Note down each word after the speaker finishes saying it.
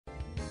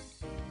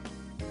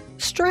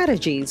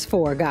Strategies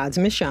for God's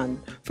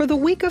Mission for the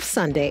week of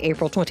Sunday,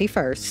 April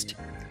 21st.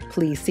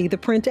 Please see the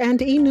print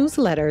and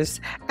e-newsletters,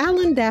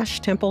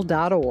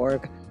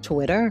 allen-temple.org,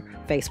 Twitter,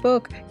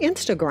 Facebook,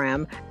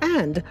 Instagram,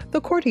 and the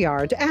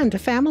Courtyard and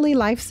Family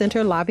Life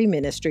Center lobby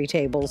ministry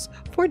tables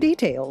for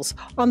details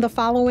on the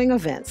following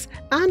events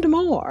and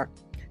more.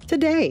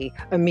 Today,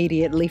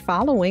 immediately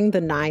following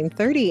the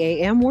 9:30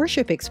 a.m.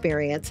 worship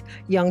experience,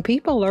 young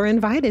people are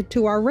invited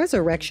to our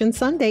Resurrection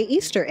Sunday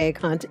Easter egg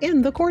hunt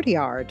in the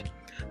Courtyard.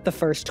 The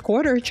first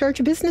quarter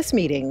church business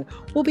meeting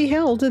will be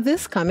held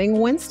this coming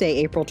Wednesday,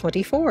 April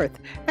 24th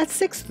at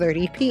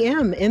 6:30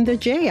 p.m. in the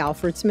J.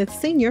 Alfred Smith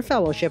Senior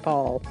Fellowship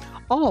Hall.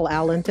 All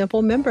Allen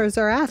Temple members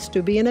are asked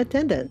to be in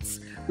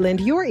attendance. Lend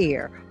your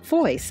ear,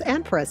 voice,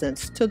 and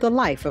presence to the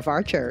life of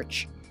our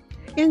church.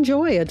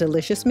 Enjoy a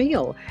delicious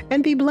meal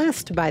and be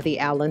blessed by the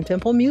Allen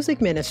Temple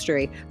Music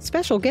Ministry,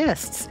 special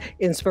guests,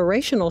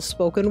 inspirational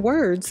spoken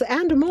words,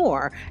 and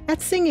more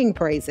at Singing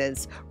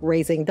Praises,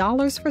 Raising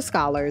Dollars for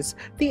Scholars,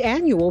 the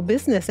annual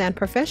Business and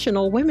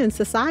Professional Women's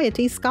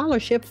Society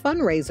Scholarship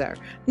Fundraiser,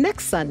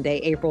 next Sunday,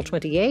 April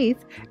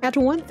 28th at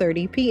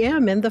 1:30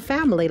 p.m. in the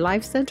Family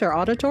Life Center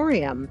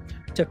Auditorium.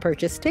 To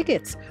purchase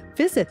tickets,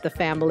 visit the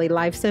Family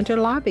Life Center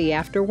lobby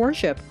after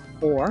worship,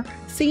 or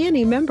see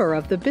any member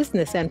of the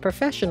Business and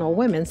Professional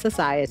Women's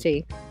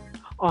Society.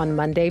 On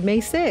Monday, May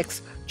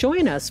 6th,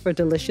 join us for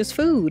delicious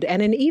food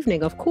and an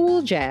evening of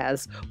cool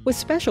jazz with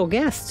special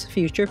guests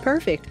Future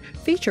Perfect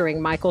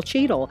featuring Michael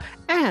Cheadle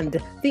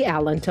and the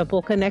Allen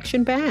Temple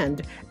Connection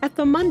Band at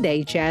the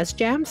Monday Jazz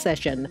Jam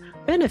Session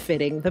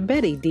benefiting the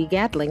Betty D.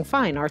 Gatling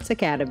Fine Arts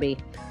Academy.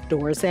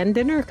 Doors and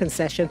dinner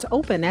concessions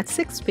open at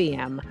 6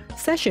 p.m.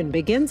 Session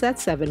begins at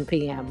 7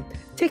 p.m.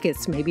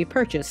 Tickets may be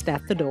purchased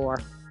at the door.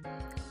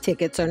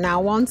 Tickets are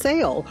now on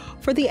sale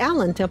for the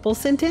Allen Temple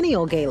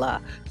Centennial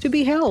Gala to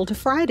be held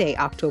Friday,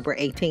 October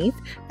 18th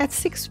at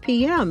 6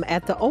 p.m.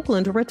 at the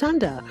Oakland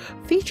Rotunda,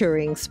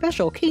 featuring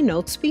special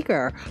keynote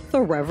speaker, the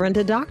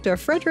Reverend Dr.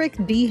 Frederick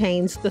D.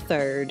 Haynes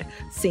III,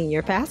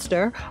 Senior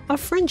Pastor of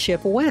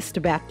Friendship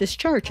West Baptist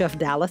Church of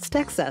Dallas,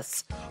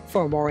 Texas.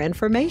 For more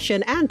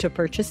information and to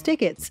purchase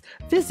tickets,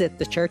 visit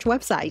the church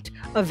website,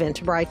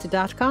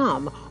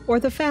 eventbrite.com, or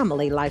the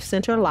Family Life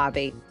Center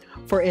lobby.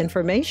 For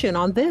information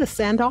on this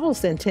and all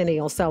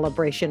Centennial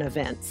Celebration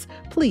events,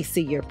 please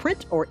see your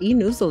print or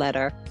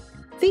e-newsletter.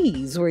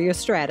 These were your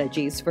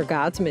strategies for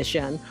God's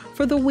mission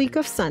for the week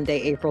of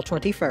Sunday, April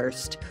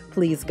 21st.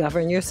 Please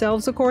govern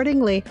yourselves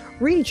accordingly,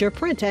 read your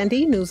print and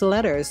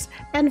e-newsletters,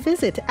 and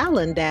visit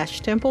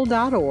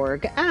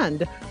allen-temple.org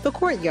and the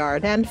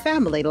Courtyard and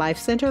Family Life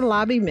Center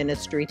lobby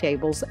ministry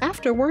tables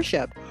after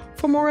worship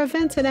for more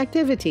events and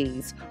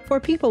activities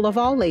for people of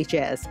all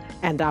ages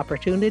and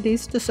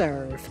opportunities to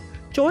serve.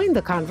 Join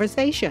the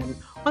conversation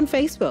on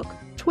Facebook,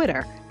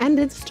 Twitter, and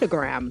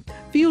Instagram.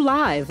 View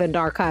live and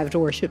archived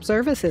worship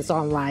services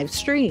on live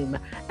stream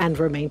and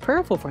remain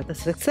prayerful for the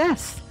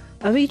success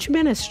of each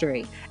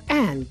ministry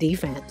and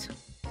event.